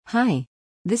Hi.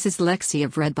 This is Lexie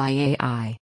of Read by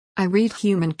AI. I read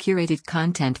human-curated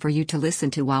content for you to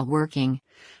listen to while working,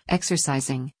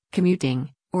 exercising,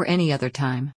 commuting, or any other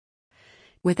time.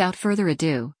 Without further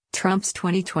ado, Trump's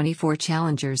 2024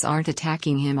 challengers aren't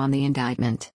attacking him on the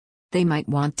indictment. They might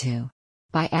want to.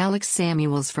 By Alex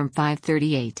Samuels from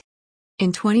 538.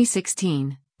 In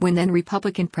 2016, when then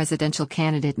Republican presidential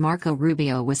candidate Marco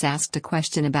Rubio was asked a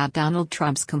question about Donald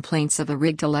Trump's complaints of a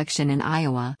rigged election in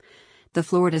Iowa, the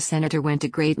Florida senator went to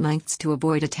great lengths to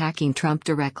avoid attacking Trump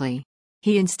directly.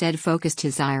 He instead focused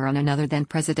his ire on another then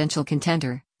presidential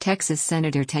contender, Texas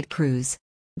Senator Ted Cruz.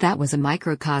 That was a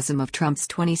microcosm of Trump's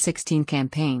 2016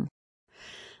 campaign.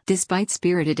 Despite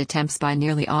spirited attempts by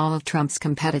nearly all of Trump's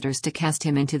competitors to cast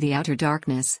him into the outer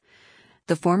darkness,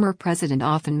 the former president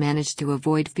often managed to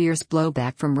avoid fierce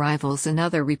blowback from rivals and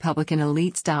other Republican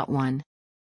elites.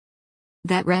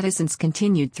 That reticence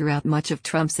continued throughout much of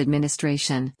Trump's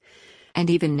administration. And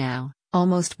even now,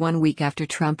 almost 1 week after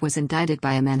Trump was indicted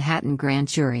by a Manhattan grand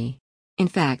jury. In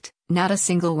fact, not a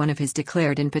single one of his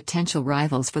declared and potential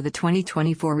rivals for the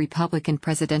 2024 Republican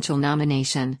presidential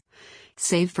nomination,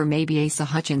 save for maybe Asa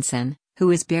Hutchinson,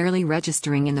 who is barely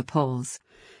registering in the polls,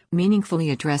 meaningfully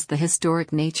addressed the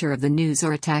historic nature of the news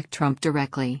or attacked Trump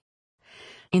directly.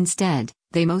 Instead,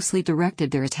 they mostly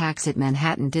directed their attacks at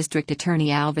Manhattan District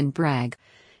Attorney Alvin Bragg,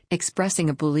 expressing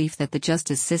a belief that the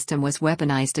justice system was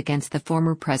weaponized against the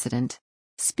former president.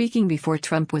 Speaking before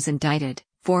Trump was indicted,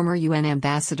 former UN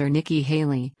Ambassador Nikki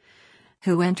Haley,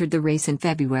 who entered the race in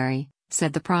February,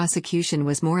 said the prosecution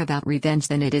was more about revenge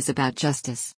than it is about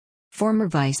justice. Former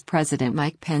Vice President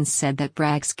Mike Pence said that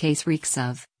Bragg's case reeks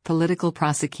of political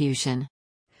prosecution.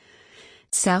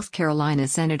 South Carolina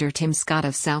Senator Tim Scott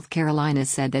of South Carolina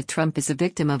said that Trump is a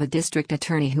victim of a district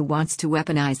attorney who wants to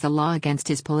weaponize the law against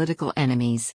his political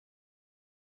enemies.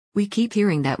 We keep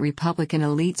hearing that Republican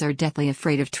elites are deathly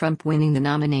afraid of Trump winning the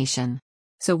nomination.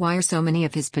 So why are so many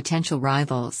of his potential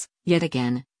rivals, yet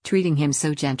again, treating him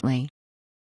so gently?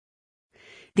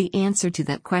 The answer to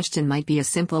that question might be a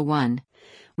simple one.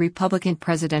 Republican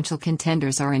presidential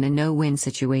contenders are in a no-win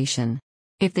situation.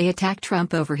 If they attack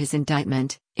Trump over his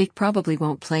indictment, it probably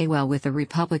won't play well with the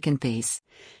Republican base,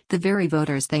 the very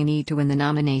voters they need to win the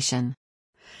nomination.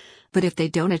 But if they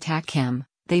don't attack him,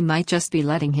 they might just be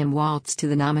letting him waltz to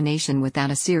the nomination without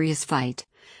a serious fight.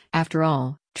 After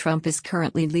all, Trump is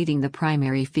currently leading the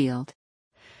primary field.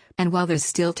 And while there's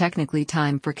still technically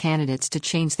time for candidates to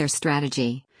change their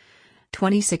strategy,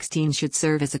 2016 should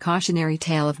serve as a cautionary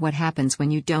tale of what happens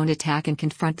when you don't attack and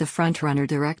confront the frontrunner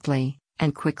directly,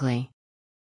 and quickly.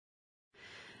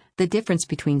 The difference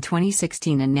between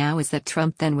 2016 and now is that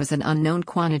Trump then was an unknown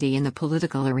quantity in the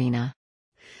political arena.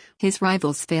 His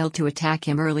rivals failed to attack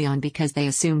him early on because they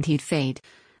assumed he'd fade,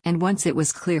 and once it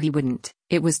was clear he wouldn't,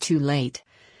 it was too late,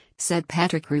 said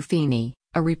Patrick Ruffini,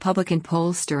 a Republican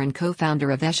pollster and co-founder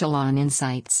of Echelon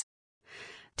Insights.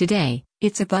 Today,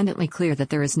 it's abundantly clear that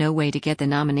there is no way to get the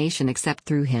nomination except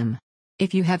through him.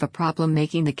 If you have a problem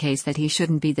making the case that he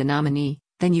shouldn't be the nominee,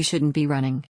 then you shouldn't be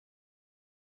running.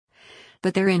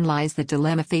 But therein lies the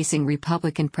dilemma facing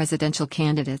Republican presidential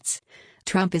candidates.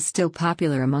 Trump is still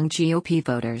popular among GOP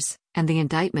voters, and the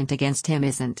indictment against him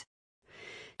isn't.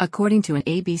 According to an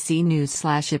ABC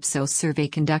News/Ipsos survey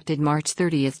conducted March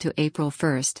 30 to April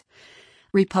 1,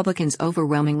 Republicans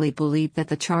overwhelmingly believed that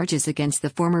the charges against the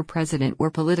former president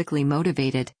were politically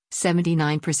motivated,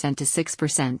 79% to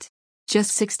 6%.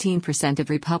 Just 16% of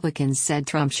Republicans said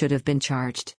Trump should have been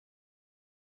charged.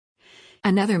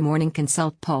 Another Morning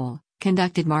Consult poll,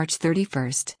 conducted March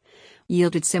 31,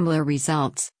 yielded similar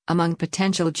results among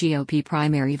potential GOP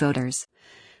primary voters.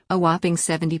 A whopping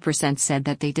 70% said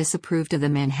that they disapproved of the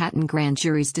Manhattan grand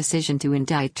jury's decision to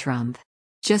indict Trump.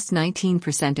 Just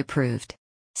 19% approved.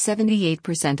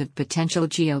 78% of potential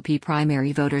GOP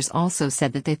primary voters also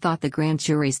said that they thought the grand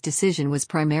jury's decision was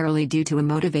primarily due to a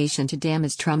motivation to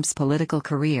damage Trump's political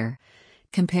career,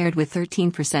 compared with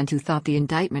 13% who thought the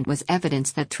indictment was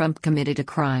evidence that Trump committed a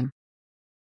crime.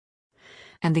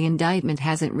 And the indictment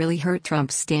hasn't really hurt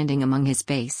Trump's standing among his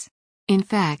base. In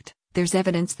fact, there's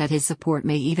evidence that his support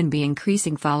may even be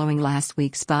increasing following last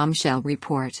week's bombshell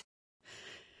report.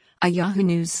 A Yahoo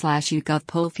News/YouGov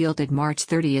poll fielded March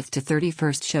 30 to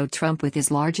 31 showed Trump with his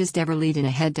largest ever lead in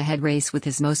a head-to-head race with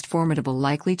his most formidable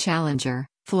likely challenger,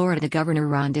 Florida Governor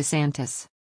Ron DeSantis.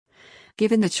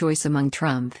 Given the choice among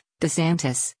Trump,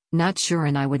 DeSantis, not sure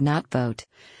and I would not vote,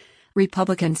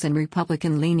 Republicans and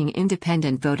Republican-leaning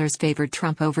independent voters favored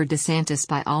Trump over DeSantis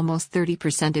by almost 30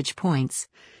 percentage points,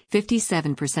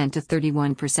 57% to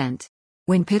 31%.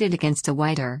 When pitted against a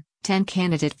wider,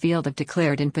 10-candidate field of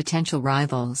declared and potential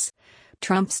rivals,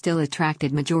 Trump still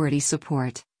attracted majority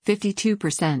support,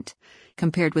 52%,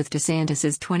 compared with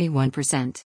DeSantis's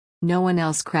 21%. No one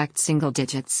else cracked single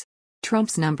digits.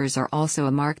 Trump's numbers are also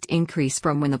a marked increase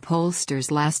from when the pollsters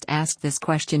last asked this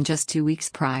question just 2 weeks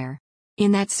prior.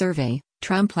 In that survey,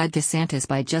 Trump led DeSantis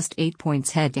by just 8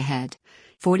 points head-to-head,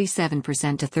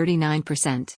 47% to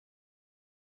 39%.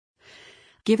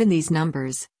 Given these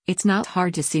numbers, it's not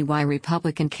hard to see why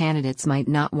Republican candidates might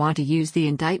not want to use the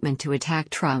indictment to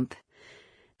attack Trump,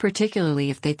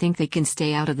 particularly if they think they can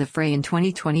stay out of the fray in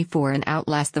 2024 and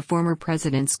outlast the former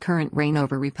president's current reign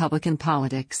over Republican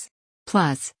politics.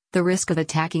 Plus, the risk of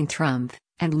attacking Trump,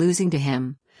 and losing to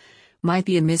him, might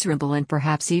be a miserable and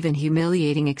perhaps even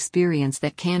humiliating experience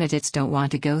that candidates don't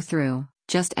want to go through.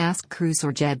 Just ask Cruz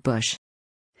or Jeb Bush.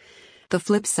 The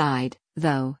flip side,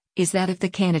 though, is that if the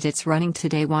candidates running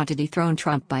today want to dethrone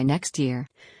Trump by next year,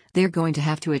 they're going to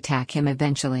have to attack him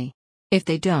eventually. If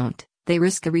they don't, they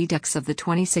risk a redux of the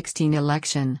 2016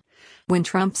 election, when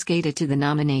Trump skated to the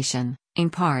nomination, in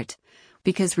part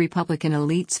because Republican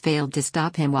elites failed to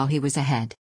stop him while he was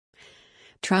ahead.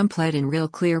 Trump led in Real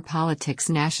Clear Politics'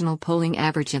 national polling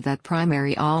average of that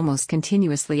primary almost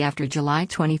continuously after July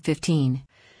 2015,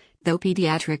 though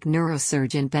pediatric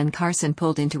neurosurgeon Ben Carson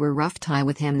pulled into a rough tie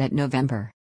with him that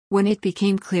November. When it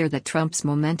became clear that Trump's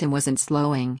momentum wasn't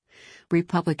slowing,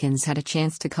 Republicans had a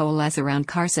chance to coalesce around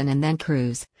Carson and then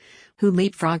Cruz, who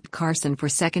leapfrogged Carson for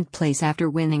second place after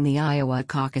winning the Iowa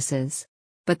caucuses.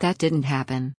 But that didn't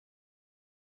happen.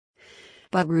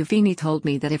 But Ruffini told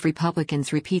me that if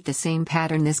Republicans repeat the same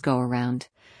pattern this go-around,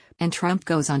 and Trump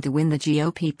goes on to win the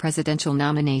GOP presidential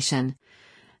nomination,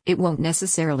 it won't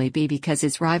necessarily be because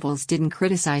his rivals didn't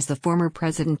criticize the former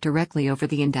president directly over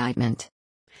the indictment.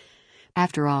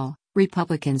 After all,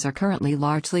 Republicans are currently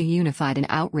largely unified in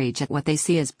outrage at what they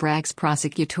see as Bragg's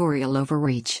prosecutorial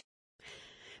overreach.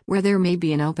 Where there may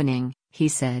be an opening, he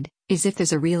said, is if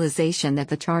there's a realization that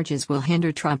the charges will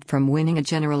hinder Trump from winning a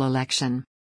general election.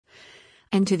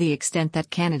 And to the extent that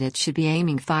candidates should be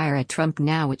aiming fire at Trump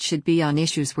now, it should be on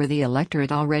issues where the electorate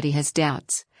already has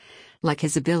doubts, like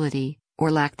his ability,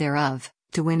 or lack thereof,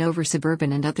 to win over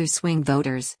suburban and other swing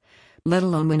voters, let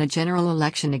alone win a general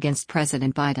election against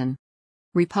President Biden.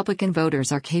 Republican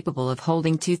voters are capable of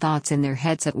holding two thoughts in their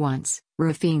heads at once,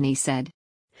 Ruffini said.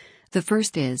 The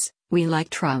first is, we like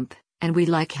Trump, and we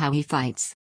like how he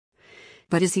fights.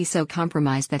 But is he so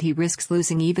compromised that he risks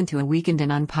losing even to a weakened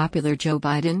and unpopular Joe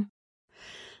Biden?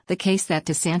 The case that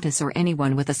DeSantis or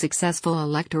anyone with a successful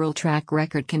electoral track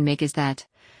record can make is that,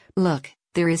 look,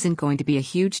 there isn't going to be a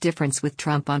huge difference with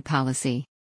Trump on policy.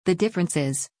 The difference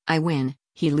is, I win,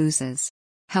 he loses.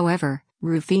 However,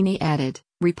 Ruffini added,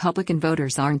 Republican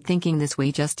voters aren't thinking this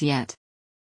way just yet.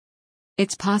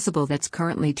 It's possible that's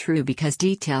currently true because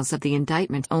details of the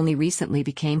indictment only recently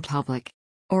became public.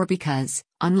 Or because,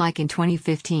 unlike in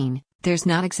 2015, there's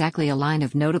not exactly a line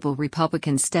of notable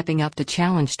Republicans stepping up to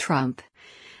challenge Trump.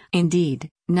 Indeed,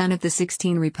 none of the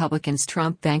 16 Republicans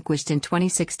Trump vanquished in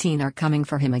 2016 are coming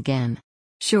for him again.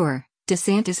 Sure,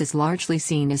 DeSantis is largely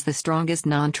seen as the strongest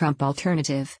non-Trump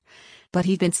alternative, but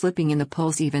he'd been slipping in the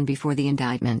polls even before the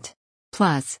indictment.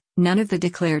 Plus, none of the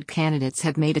declared candidates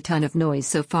have made a ton of noise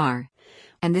so far,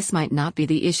 and this might not be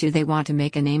the issue they want to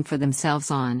make a name for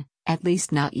themselves on, at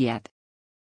least not yet.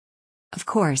 Of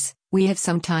course, we have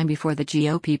some time before the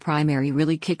GOP primary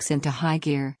really kicks into high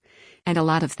gear, and a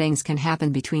lot of things can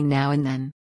happen between now and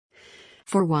then.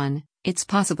 For one, it's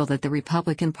possible that the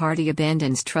Republican Party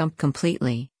abandons Trump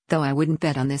completely, though I wouldn't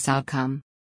bet on this outcome.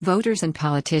 Voters and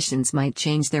politicians might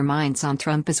change their minds on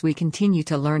Trump as we continue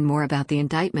to learn more about the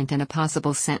indictment and a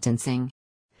possible sentencing.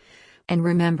 And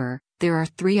remember, there are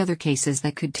 3 other cases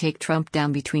that could take Trump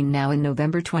down between now and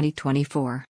November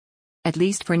 2024. At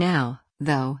least for now,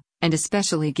 though, and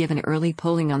especially given early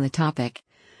polling on the topic,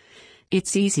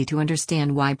 it's easy to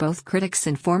understand why both critics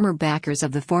and former backers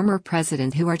of the former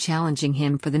president who are challenging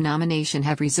him for the nomination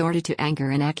have resorted to anger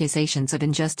and accusations of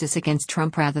injustice against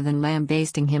Trump rather than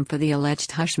lambasting him for the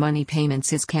alleged hush money payments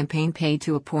his campaign paid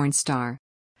to a porn star.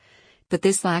 But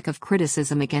this lack of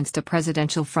criticism against a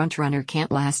presidential frontrunner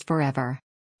can't last forever.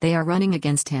 They are running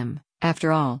against him,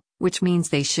 after all, which means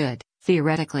they should,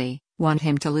 theoretically, want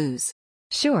him to lose.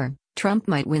 Sure, Trump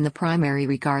might win the primary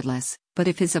regardless, but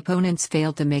if his opponents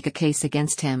fail to make a case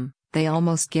against him, they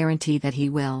almost guarantee that he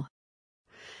will.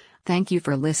 Thank you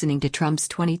for listening to Trump's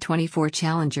 2024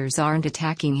 challengers aren't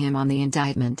attacking him on the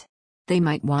indictment. They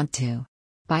might want to.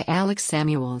 By Alex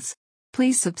Samuels.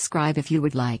 Please subscribe if you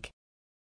would like.